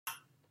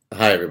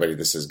Hi, everybody.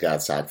 This is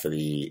Saad for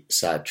the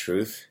Saad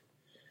Truth.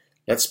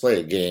 Let's play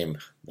a game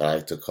that I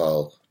like to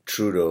call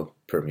Trudeau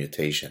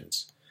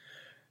permutations.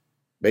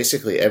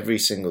 Basically, every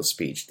single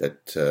speech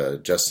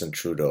that Justin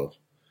Trudeau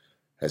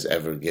has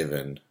ever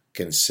given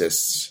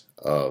consists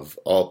of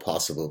all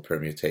possible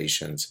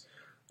permutations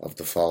of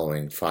the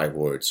following 5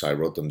 words. So I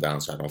wrote them down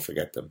so I don't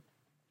forget them: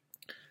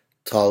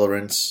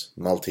 tolerance,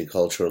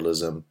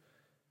 multiculturalism,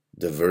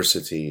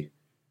 diversity,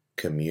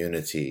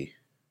 community,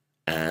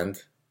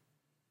 and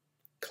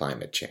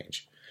climate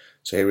change.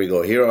 So here we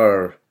go. Here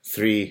are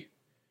 3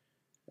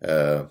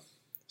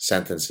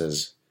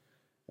 sentences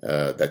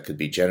that could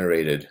be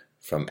generated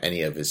from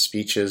any of his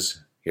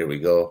speeches. Here we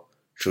go.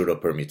 Trudeau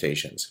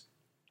permutations.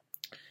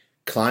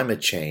 Climate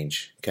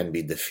change can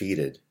be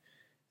defeated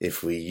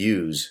if we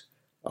use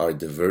our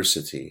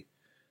diversity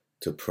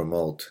to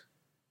promote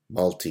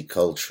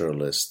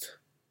multiculturalist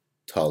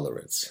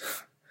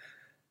tolerance.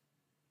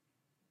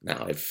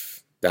 Now,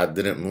 if that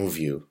didn't move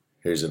you,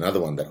 here's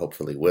another one that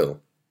hopefully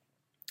will.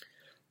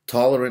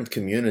 Tolerant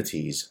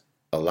communities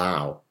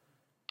allow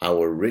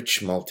our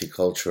rich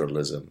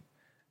multiculturalism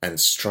and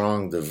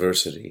strong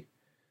diversity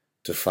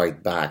to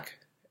fight back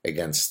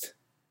against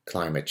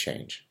climate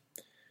change.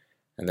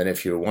 And then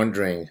if you're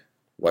wondering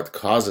what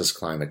causes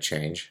climate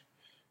change,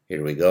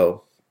 here we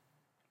go.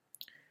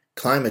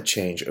 Climate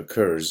change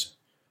occurs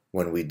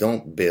when we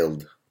don't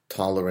build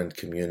tolerant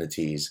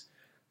communities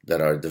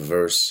that are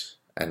diverse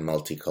and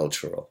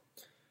multicultural.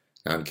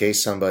 Now, in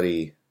case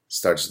somebody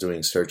starts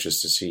doing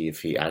searches to see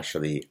if he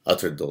actually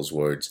uttered those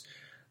words,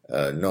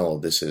 no,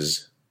 this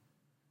is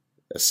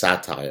a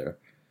satire.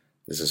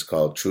 This is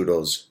called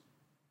Trudeau's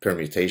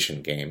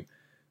permutation game.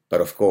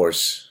 But of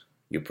course,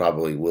 you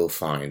probably will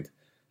find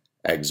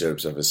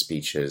excerpts of his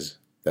speeches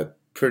that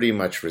pretty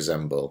much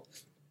resemble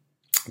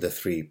the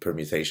 3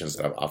 permutations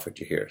that I've offered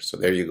you here. So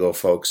there you go,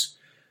 folks.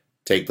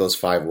 Take those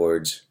 5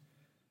 words,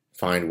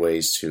 find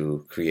ways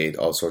to create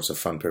all sorts of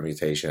fun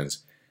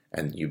permutations,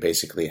 and you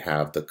basically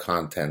have the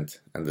content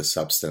and the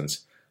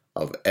substance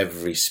of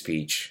every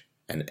speech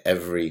and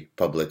every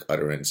public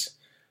utterance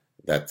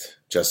that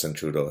Justin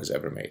Trudeau has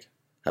ever made.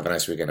 Have a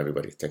nice weekend,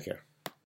 everybody. Take care.